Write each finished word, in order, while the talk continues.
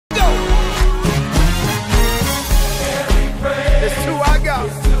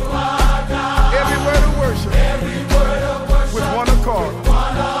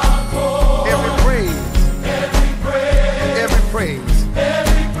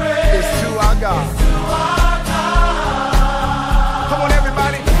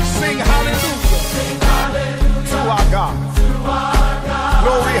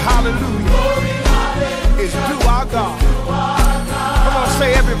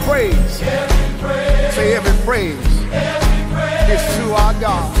praise, say every praise is to our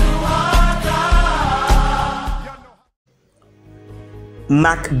God.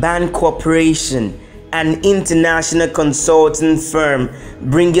 McBann Corporation, an international consulting firm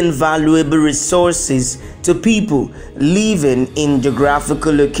bringing valuable resources to people living in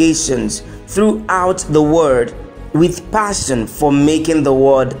geographical locations throughout the world, with passion for making the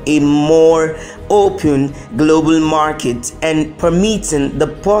world a more open global market and permitting the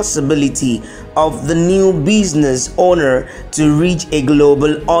possibility of the new business owner to reach a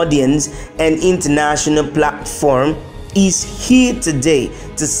global audience and international platform, is here today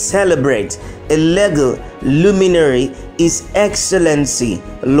to celebrate a legal luminary, His Excellency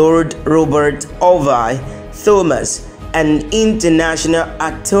Lord Robert Orville Thomas, an international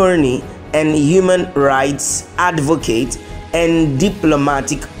attorney and human rights advocate and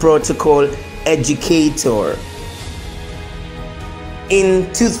diplomatic protocol educator.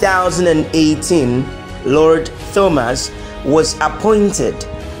 In 2018, Lord Thomas was appointed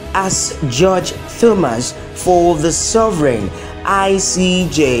as Judge Thomas for the Sovereign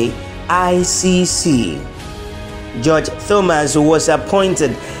ICJ ICC. Judge Thomas was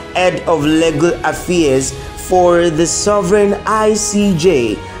appointed Head of Legal Affairs for the Sovereign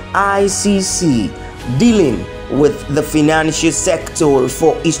ICJ ICC, dealing with the financial sector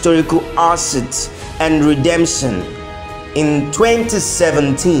for historical assets and redemption. In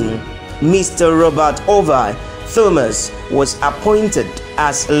 2017, Mr. Robert Orville Thomas was appointed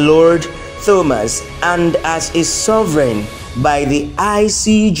as Lord Thomas and as a sovereign by the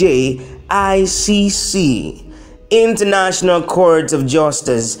ICJ ICC, International Court of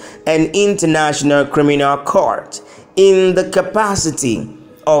Justice and International Criminal Court, in the capacity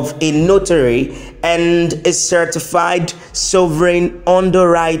of a notary and a certified sovereign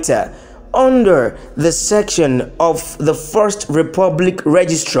underwriter under the section of the First Republic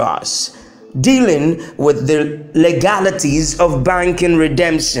Registrars, dealing with the legalities of banking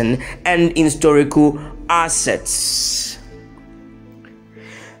redemption and historical assets.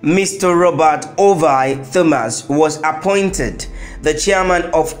 Mr. Robert Orville Thomas was appointed the chairman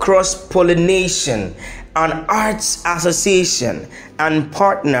of Cross Pollination, an arts association and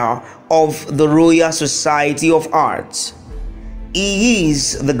partner of the Royal Society of Arts. He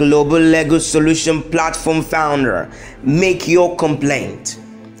is the Global Legal Solution Platform founder, Make Your Complaint,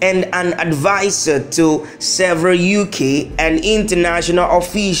 and an advisor to several UK and international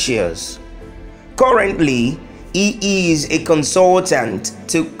officials. Currently, he is a consultant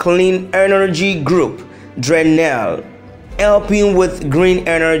to Clean Energy Group, Drenel, helping with green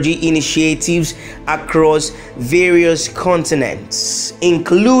energy initiatives across various continents,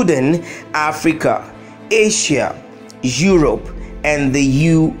 including Africa, Asia, Europe, and the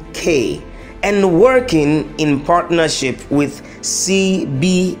UK, and working in partnership with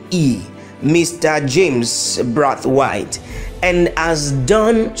CBE, Mr. James Brathwaite, and has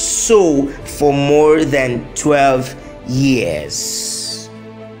done so for more than 12 years.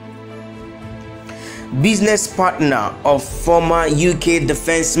 Business partner of former UK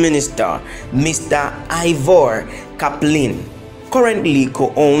Defence Minister Mr. Ivor Kaplan, currently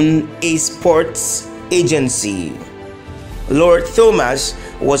co-owns a sports agency. Lord Thomas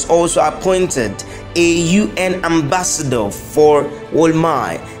was also appointed a UN ambassador for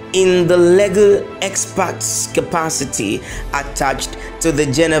Walmart in the legal expert's capacity attached to the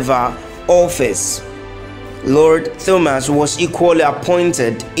Geneva office. Lord Thomas was equally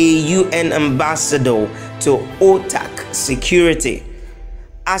appointed a UN ambassador to OTAC Security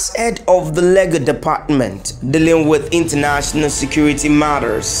as head of the legal department dealing with international security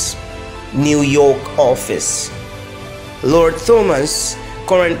matters, New York office. Lord Thomas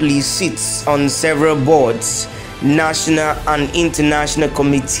currently sits on several boards, national and international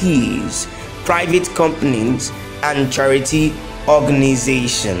committees, private companies, and charity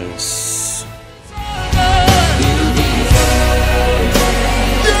organizations.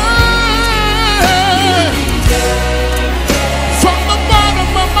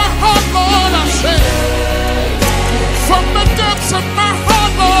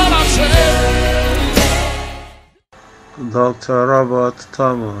 Dr. Robert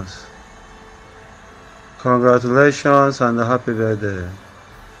Thomas, congratulations and a happy birthday.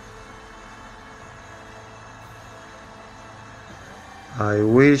 I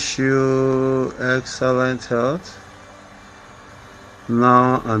wish you excellent health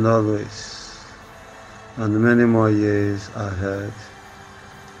now and always, and many more years ahead.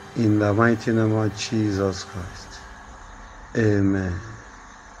 In the mighty name of Jesus Christ. Amen.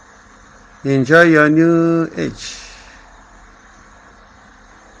 Enjoy your new age.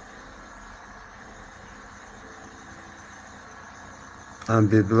 and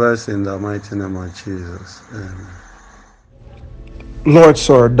be blessed in the mighty name of Jesus. Amen. Lord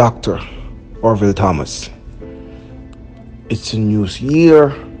Sir Dr. Orville Thomas, it's a new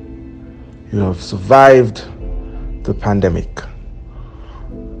year. You have survived the pandemic.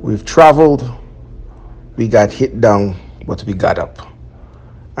 We've traveled, we got hit down, but we got up.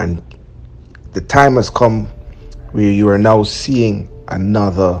 And the time has come where you are now seeing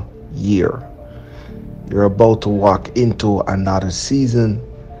another year. You're about to walk into another season.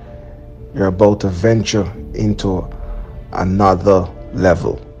 You're about to venture into another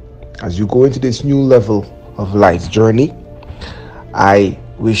level. As you go into this new level of life journey, I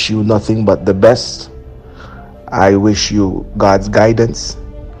wish you nothing but the best. I wish you God's guidance,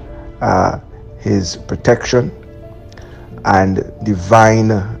 His protection, and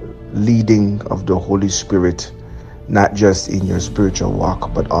divine leading of the Holy Spirit, not just in your spiritual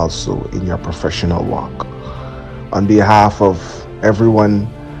walk, but also in your professional walk. On behalf of everyone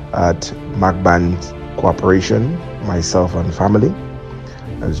at MacBand Corporation, myself and family,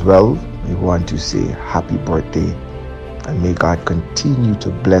 as well, we want to say happy birthday, and may God continue to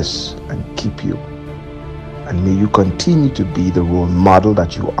bless and keep you. And may you continue to be the role model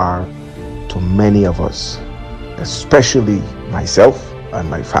that you are to many of us, especially myself and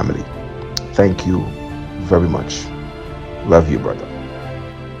my family. Thank you very much. Love you, brother.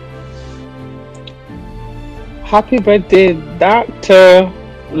 Happy birthday, Dr.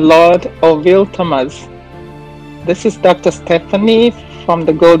 Lord Orville Thomas. This is Dr. Stephanie from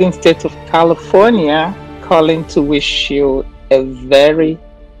the Golden State of California, calling to wish you a very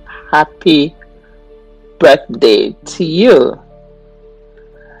happy birthday to you.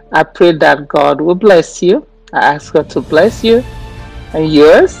 I pray that God will bless you. I ask God to bless you and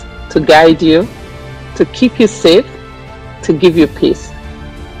yours, to guide you, to keep you safe, to give you peace,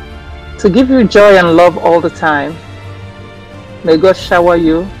 to give you joy and love all the time. May God shower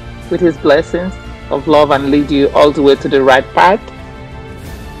you with His blessings of love and lead you all the way to the right path.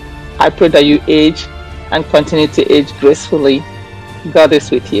 I pray that you age and continue to age gracefully. God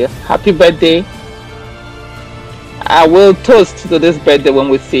is with you. Happy birthday. I will toast to this birthday when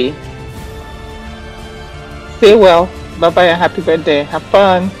we see. Stay well. Bye-bye and happy birthday. Have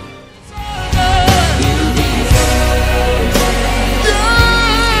fun.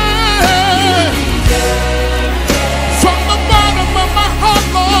 From the bottom of my heart,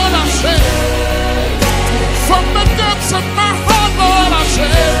 Lord, I say. From the depths of my heart, Lord, I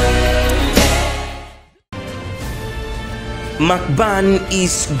say. MacBand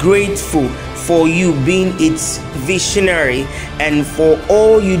is grateful for you being its visionary and for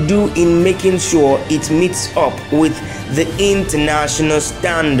all you do in making sure it meets up with the international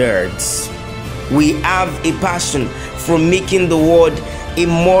standards. We have a passion for making the world a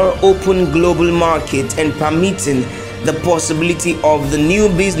more open global market and permitting the possibility of the new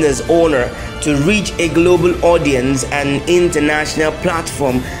business owner to reach a global audience and international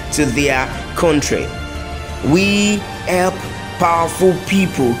platform to their country. We help powerful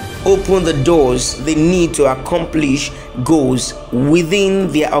people open the doors they need to accomplish goals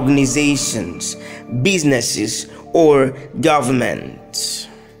within their organizations, businesses, or governments.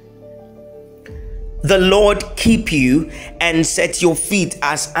 The Lord keep you and set your feet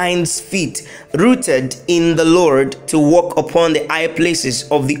as hinds feet, rooted in the Lord to walk upon the high places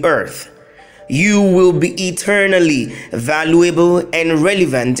of the earth. You will be eternally valuable and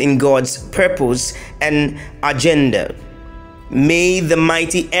relevant in God's purpose and agenda. May the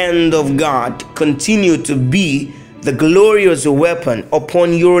mighty hand of God continue to be the glorious weapon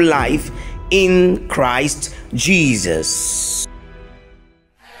upon your life in Christ Jesus.